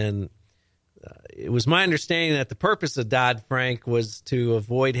 And it was my understanding that the purpose of Dodd-Frank was to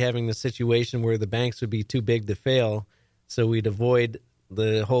avoid having the situation where the banks would be too big to fail, so we'd avoid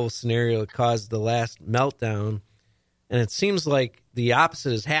the whole scenario that caused the last meltdown. And it seems like the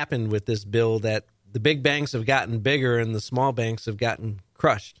opposite has happened with this bill, that the big banks have gotten bigger and the small banks have gotten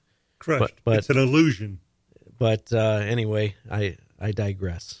crushed. But it's an illusion. But anyway, I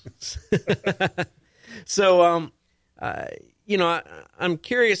digress. So, I'm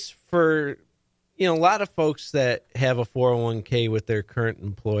curious for, a lot of folks that have a 401k with their current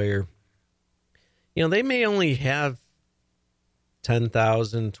employer, they may only have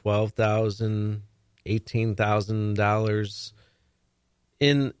 $10,000, $12,000, $18,000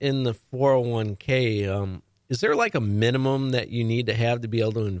 in the 401k. Is there like a minimum that you need to have to be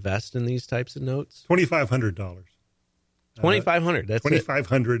able to invest in these types of notes? $2,500. $2,500. That's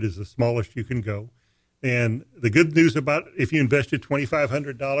 $2,500 is the smallest you can go. And the good news about if you invested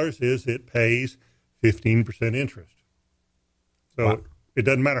 $2,500 is it pays 15% interest. So wow. It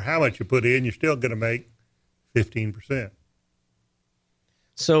doesn't matter how much you put in, you're still going to make 15%.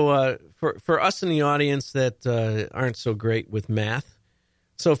 So for us in the audience that aren't so great with math,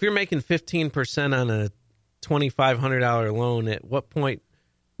 so if you're making 15% on a $2,500 loan, at what point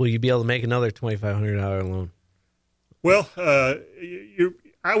will you be able to make another $2,500 loan? Well,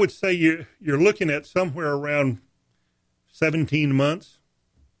 I would say you're looking at somewhere around 17 months.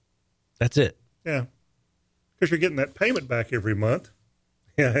 That's it. Yeah, because you're getting that payment back every month.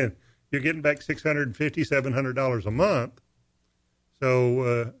 Yeah, you're getting back $650, $700 a month.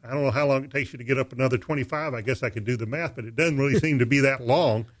 So I don't know how long it takes you to get up another 25. I guess I could do the math, but it doesn't really seem to be that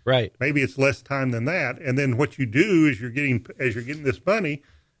long. Right. Maybe it's less time than that. And then what you do is as you're getting this money,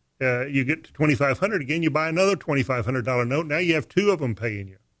 you get to $2,500 again. You buy another $2,500 note. Now you have two of them paying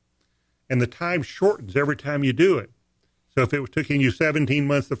you, and the time shortens every time you do it. So if it was taking you 17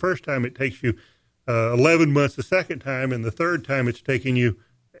 months the first time, it takes you 11 months the second time, and the third time it's taking you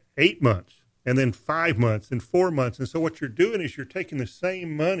 8 months. And then 5 months and 4 months. And so what you're doing is you're taking the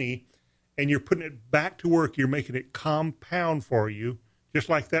same money and you're putting it back to work. You're making it compound for you, just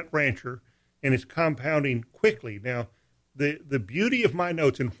like that rancher, and it's compounding quickly. Now, the beauty of my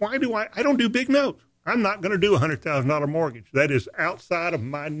notes, and why do I don't do big notes. I'm not going to do a $100,000 mortgage. That is outside of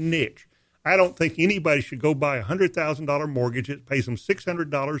my niche. I don't think anybody should go buy a $100,000 mortgage. It pays them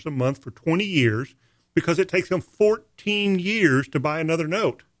 $600 a month for 20 years because it takes them 14 years to buy another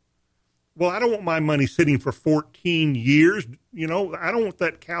note. Well, I don't want my money sitting for 14 years. I don't want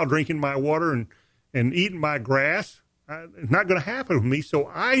that cow drinking my water and eating my grass. It's not going to happen with me. So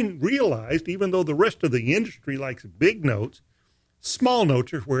I realized, even though the rest of the industry likes big notes, small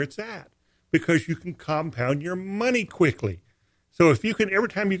notes are where it's at because you can compound your money quickly. So if you can, every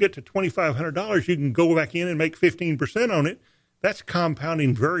time you get to $2,500, you can go back in and make 15% on it. That's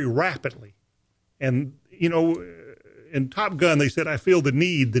compounding very rapidly. And, in Top Gun, they said, I feel the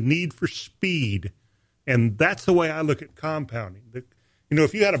need for speed. And that's the way I look at compounding.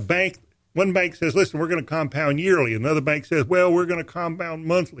 If you had a bank, one bank says, listen, we're going to compound yearly. Another bank says, well, we're going to compound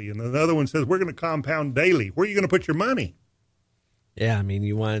monthly. And another one says, we're going to compound daily. Where are you going to put your money? Yeah,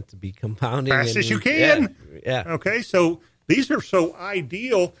 you want it to be compounding. Fast as you can. Yeah. Okay, so these are so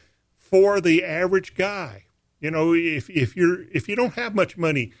ideal for the average guy. If you don't have much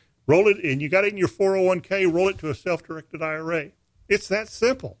money, roll it, and you got it in your 401k, roll it to a self-directed IRA. It's that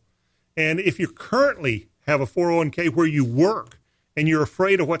simple. And if you currently have a 401k where you work and you're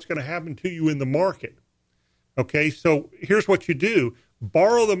afraid of what's going to happen to you in the market, okay, so here's what you do.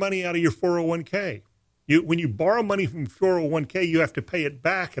 Borrow the money out of your 401k. When you borrow money from 401k, you have to pay it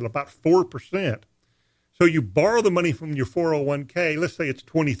back at about 4%. So you borrow the money from your 401k, let's say it's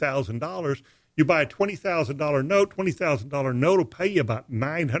 $20,000. You buy a $20,000 note. $20,000 note will pay you about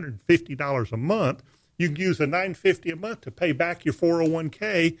 $950 a month. You can use the $950 a month to pay back your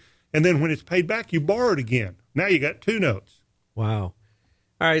 401k, and then when it's paid back, you borrow it again. Now you got two notes. Wow.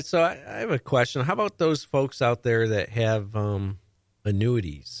 All right, so I have a question. How about those folks out there that have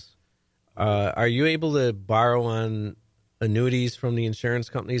annuities? Are you able to borrow on annuities from the insurance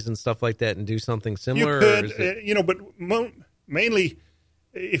companies and stuff like that and do something similar? You could, but mainly,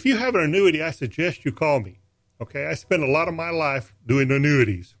 if you have an annuity, I suggest you call me. Okay, I spent a lot of my life doing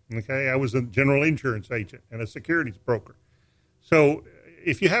annuities. Okay, I was a general insurance agent and a securities broker. So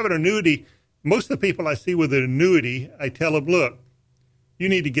if you have an annuity, most of the people I see with an annuity, I tell them, look, you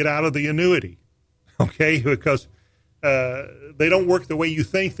need to get out of the annuity, okay, because they don't work the way you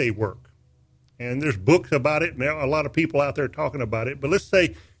think they work. And there's books about it, and a lot of people out there talking about it. But let's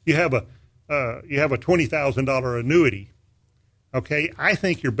say you have a $20,000 annuity. Okay, I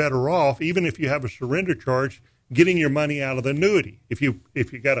think you're better off, even if you have a surrender charge, getting your money out of the annuity. If you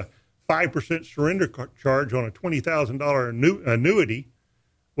got a 5% surrender charge on a $20,000 annuity,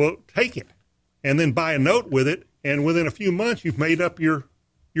 well, take it and then buy a note with it And within a few months, you've made up your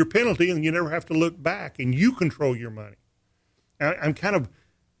penalty, and you never have to look back, and you control your money. I'm kind of,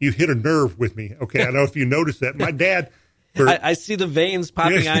 you hit a nerve with me. Okay, I don't know if you noticed that. My dad... I see the veins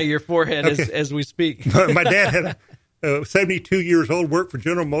popping out of your forehead as we speak. My dad had 72 years old, worked for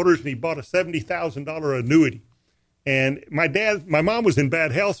General Motors, and he bought a $70,000 annuity. And my mom was in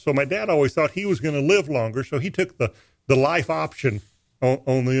bad health, so my dad always thought he was going to live longer, so he took the life option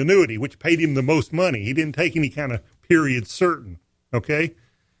on the annuity, which paid him the most money. He didn't take any kind of period certain, okay?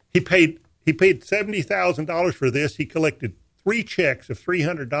 He paid $70,000 for this. He collected 3 checks of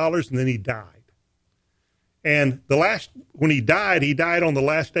 $300, and then he died. And when he died on the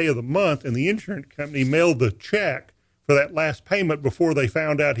last day of the month, and the insurance company mailed the check for that last payment before they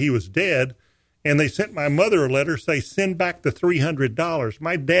found out he was dead. And they sent my mother a letter saying, send back the $300.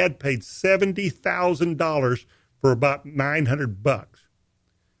 My dad paid $70,000 for about $900.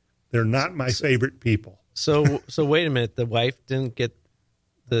 They're not my favorite people. So wait a minute. The wife didn't get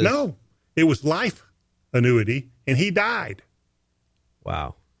the... No, it was life annuity, and he died.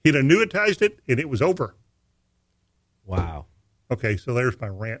 Wow. He'd annuitized it, and it was over. Wow. Okay, so there's my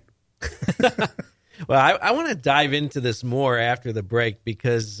rant. Well, I want to dive into this more after the break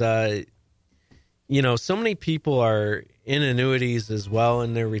because, so many people are in annuities as well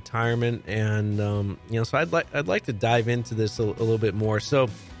in their retirement. And, so I'd like to dive into this a little bit more. So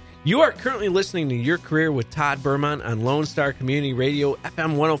you are currently listening to Your Career with Todd Bermont on Lone Star Community Radio,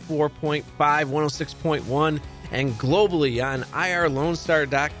 FM 104.5, 106.1, and globally on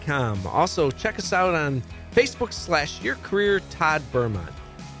irlonestar.com. Also, check us out on Facebook /Your Career Todd Bermont.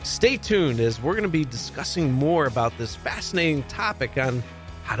 Stay tuned as we're going to be discussing more about this fascinating topic on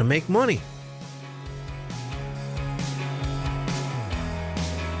how to make money.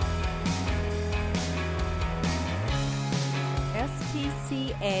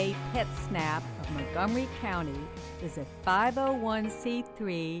 SPCA PetSnap of Montgomery County is a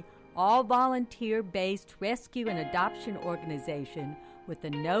 501c3 all-volunteer-based rescue and adoption organization with a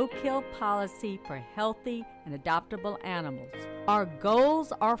no-kill policy for healthy and adoptable animals. Our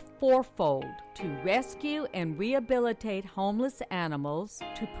goals are fourfold: to rescue and rehabilitate homeless animals,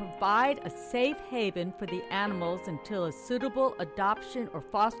 to provide a safe haven for the animals until a suitable adoption or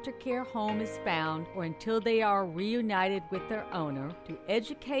foster care home is found or until they are reunited with their owner, to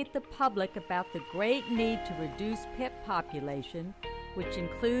educate the public about the great need to reduce pet population, which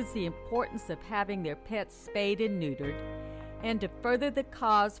includes the importance of having their pets spayed and neutered, and to further the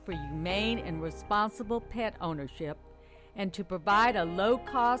cause for humane and responsible pet ownership, and to provide a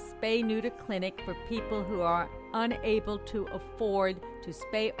low-cost spay-neuter clinic for people who are unable to afford to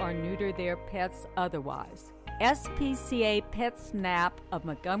spay or neuter their pets otherwise. SPCA PetSnap of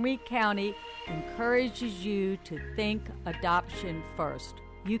Montgomery County encourages you to think adoption first.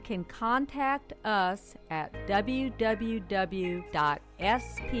 You can contact us at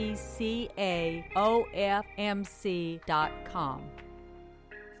www.spcaofmc.com.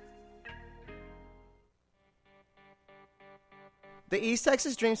 The East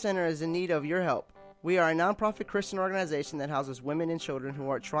Texas Dream Center is in need of your help. We are a nonprofit Christian organization that houses women and children who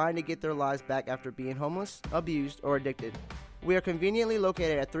are trying to get their lives back after being homeless, abused, or addicted. We are conveniently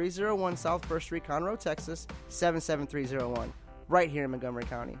located at 301 South 1st Street, Conroe, Texas, 77301, right here in Montgomery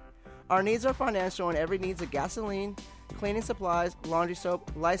County. Our needs are financial and every needs of gasoline, cleaning supplies, laundry soap,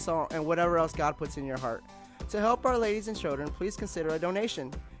 Lysol, and whatever else God puts in your heart. To help our ladies and children, please consider a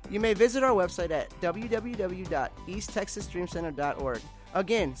donation. You may visit our website at www.easttexasdreamcenter.org.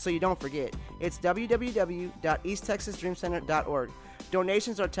 Again, so you don't forget, it's www.easttexasdreamcenter.org.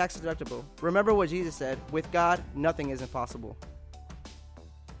 Donations are tax deductible. Remember what Jesus said, with God, nothing is impossible.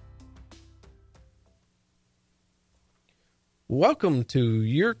 Welcome to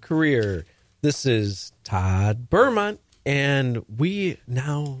Your Career. This is Todd Bermont, and we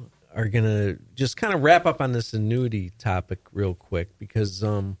now are going to just kind of wrap up on this annuity topic real quick because,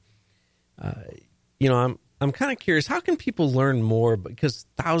 I'm kind of curious, how can people learn more? Because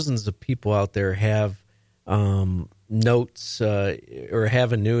thousands of people out there have notes or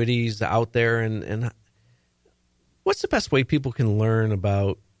have annuities out there, and what's the best way people can learn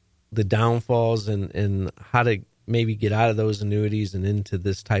about the downfalls and how to maybe get out of those annuities and into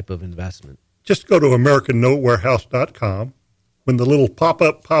this type of investment? Just go to AmericanNoteWarehouse.com. When the little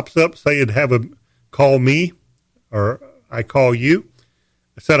pop-up pops up, say you'd have a call me or I call you,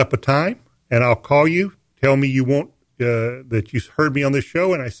 set up a time, and I'll call you. Tell me you want that you heard me on this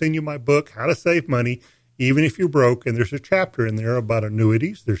show, and I send you my book, How to Save Money, Even If You're Broke. And there's a chapter in there about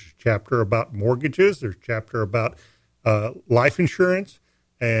annuities. There's a chapter about mortgages. There's a chapter about life insurance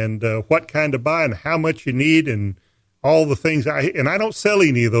and what kind to buy and how much you need and all the things. I don't sell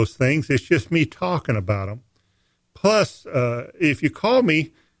any of those things. It's just me talking about them. Plus, if you call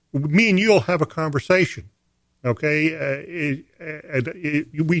me and you will have a conversation. Okay,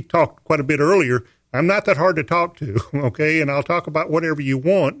 we talked quite a bit earlier. I'm not that hard to talk to, okay, and I'll talk about whatever you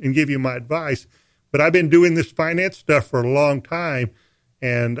want and give you my advice. But I've been doing this finance stuff for a long time,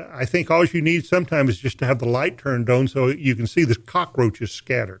 and I think all you need sometimes is just to have the light turned on so you can see the cockroaches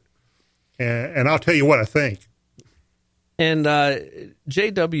scattered. And I'll tell you what I think. And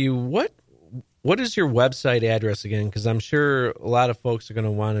JW, what is your website address again? Because I'm sure a lot of folks are going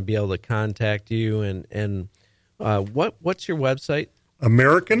to want to be able to contact you. And what's your website?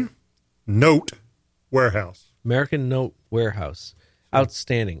 American Note Warehouse. American Note Warehouse.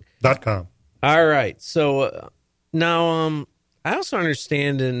 Outstanding. .com. All right. So now I also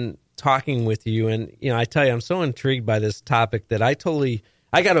understand in talking with you, and I tell you, I'm so intrigued by this topic that I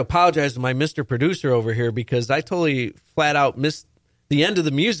got to apologize to my Mr. Producer over here because I totally flat out missed the end of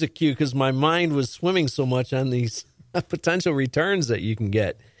the music cue because my mind was swimming so much on these potential returns that you can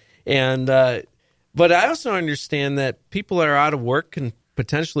get. And but I also understand that people that are out of work can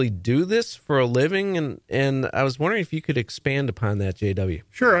potentially do this for a living, and I was wondering if you could expand upon that, JW.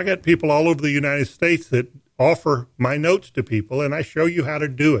 Sure. I got people all over the United States that offer my notes to people, and I show you how to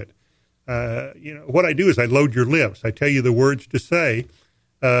do it. What I do is I load your lips. I tell you the words to say.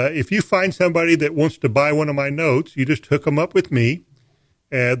 If you find somebody that wants to buy one of my notes, you just hook them up with me.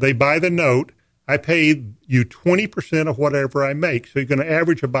 They buy the note. I pay you 20% of whatever I make. So you're going to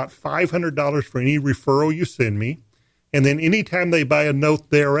average about $500 for any referral you send me. And then anytime they buy a note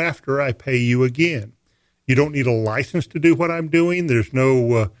thereafter, I pay you again. You don't need a license to do what I'm doing. There's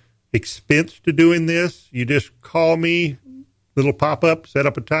no expense to doing this. You just call me, little pop-up, set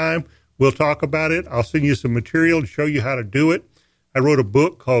up a time. We'll talk about it. I'll send you some material and show you how to do it. I wrote a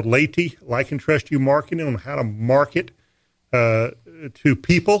book called LATE, Like and Trust You Marketing, on how to market to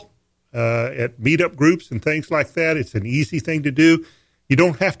people at meetup groups and things like that. It's an easy thing to do. You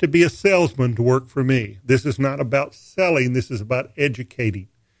don't have to be a salesman to work for me. This is not about selling. This is about educating.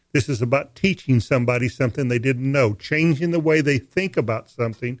 This is about teaching somebody something they didn't know, changing the way they think about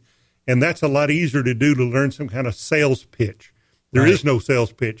something. And that's a lot easier to do to learn some kind of sales pitch. There is no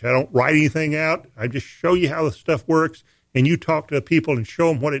sales pitch. I don't write anything out. I just show you how the stuff works, and you talk to people and show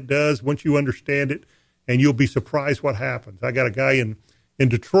them what it does once you understand it, and you'll be surprised what happens. I got a guy in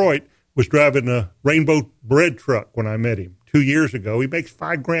Detroit was driving a Rainbow bread truck when I met him 2 years ago. He makes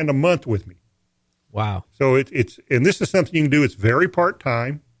 $5,000 a month with me. Wow. So it's and this is something you can do. It's very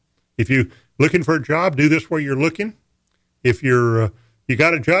part-time. If you're looking for a job, do this where you're looking. If you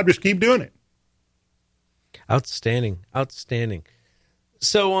got a job, just keep doing it. Outstanding.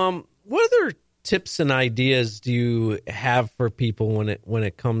 So what other tips and ideas do you have for people when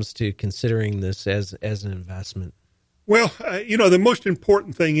it comes to considering this as an investment? Well, the most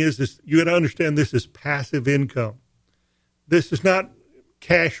important thing is you got to understand this is passive income. This is not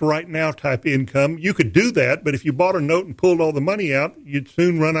cash right now type income. You could do that, but if you bought a note and pulled all the money out, you'd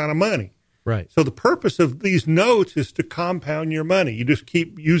soon run out of money. Right. So the purpose of these notes is to compound your money. You just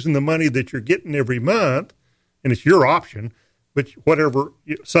keep using the money that you're getting every month, and it's your option, but whatever,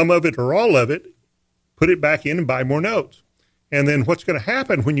 some of it or all of it, put it back in and buy more notes. And then what's going to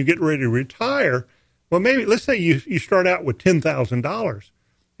happen when you get ready to retire, well, maybe let's say you start out with $10,000,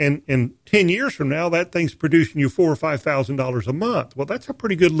 and in 10 years from now, that thing's producing you $4,000 or $5,000 a month. Well, that's a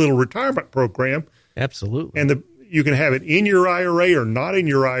pretty good little retirement program. Absolutely. And you can have it in your IRA or not in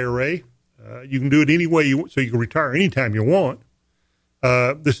your IRA. You can do it any way you want, so you can retire anytime you want.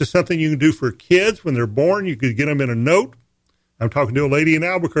 This is something you can do for kids when they're born. You could get them in a note. I'm talking to a lady in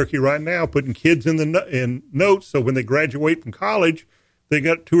Albuquerque right now, putting kids in notes, so when they graduate from college, they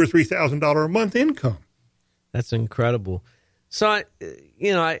got $2,000 or $3,000 a month income. That's incredible. So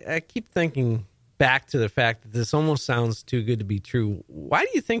I keep thinking back to the fact that this almost sounds too good to be true. Why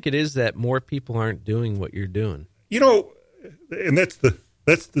do you think it is that more people aren't doing what you're doing? And that's the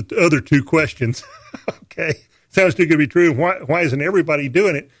other two questions. Okay, sounds too good to be true. Why isn't everybody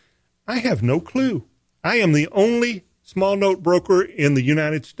doing it? I have no clue. I am the only small note broker in the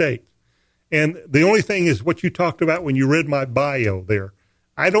United States. And the only thing is what you talked about when you read my bio there.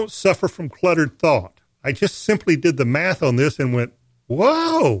 I don't suffer from cluttered thought. I just simply did the math on this and went,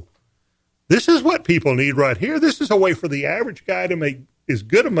 whoa, this is what people need right here. This is a way for the average guy to make as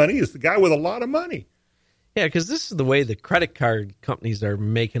good of money as the guy with a lot of money. Yeah, because this is the way the credit card companies are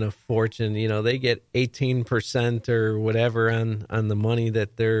making a fortune. They get 18% or whatever on the money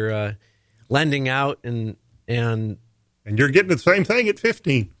that they're lending out, and you're getting the same thing at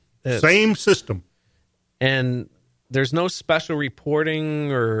 15. Same system. And there's no special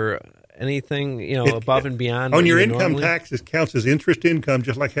reporting or anything, above and beyond. On your income tax, it counts as interest income,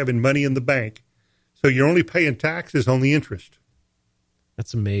 just like having money in the bank. So you're only paying taxes on the interest.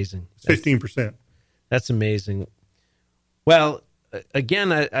 That's amazing. 15%. That's amazing. Well,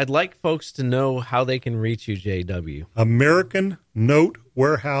 again, I'd like folks to know how they can reach you, JW.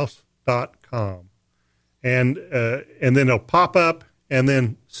 AmericanNoteWarehouse.com. And then it'll pop up, and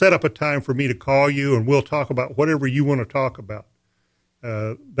then set up a time for me to call you, and we'll talk about whatever you want to talk about.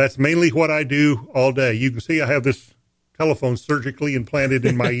 That's mainly what I do all day. You can see I have this telephone surgically implanted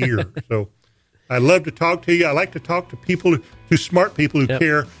in my ear. So I love to talk to you. I like to talk to people, to smart people who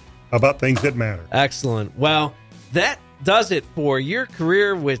care about things that matter. Excellent. Well, that does it for Your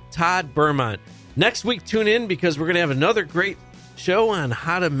Career with Todd Bermont. Next week, tune in because we're going to have another great show on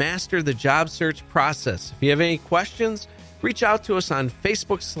how to master the job search process. If you have any questions, reach out to us on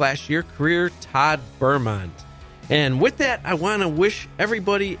Facebook/Your Career Todd Bermont. And with that, I want to wish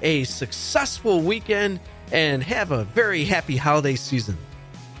everybody a successful weekend and have a very happy holiday season.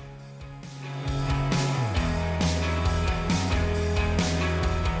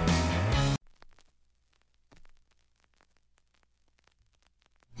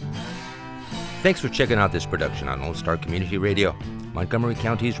 Thanks for checking out this production on Lone Star Community Radio, Montgomery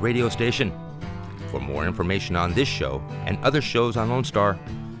County's radio station. For more information on this show and other shows on Lone Star,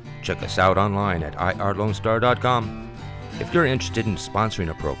 check us out online at irlonestar.com. If you're interested in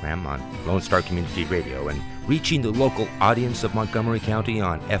sponsoring a program on Lone Star Community Radio and reaching the local audience of Montgomery County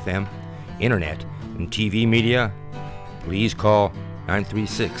on FM, internet, and TV media, please call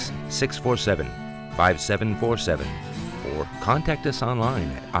 936-647-5747 or contact us online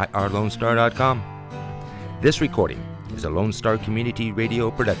at irlonestar.com. This recording is a Lone Star Community Radio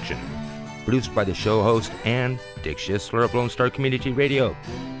production, produced by the show host and Dick Schisler of Lone Star Community Radio.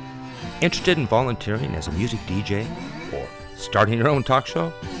 Interested in volunteering as a music DJ or starting your own talk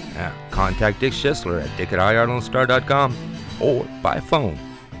show? Contact Dick Schisler at dick@irlonestar.com or by phone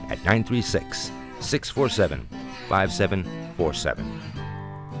at 936-647-5747.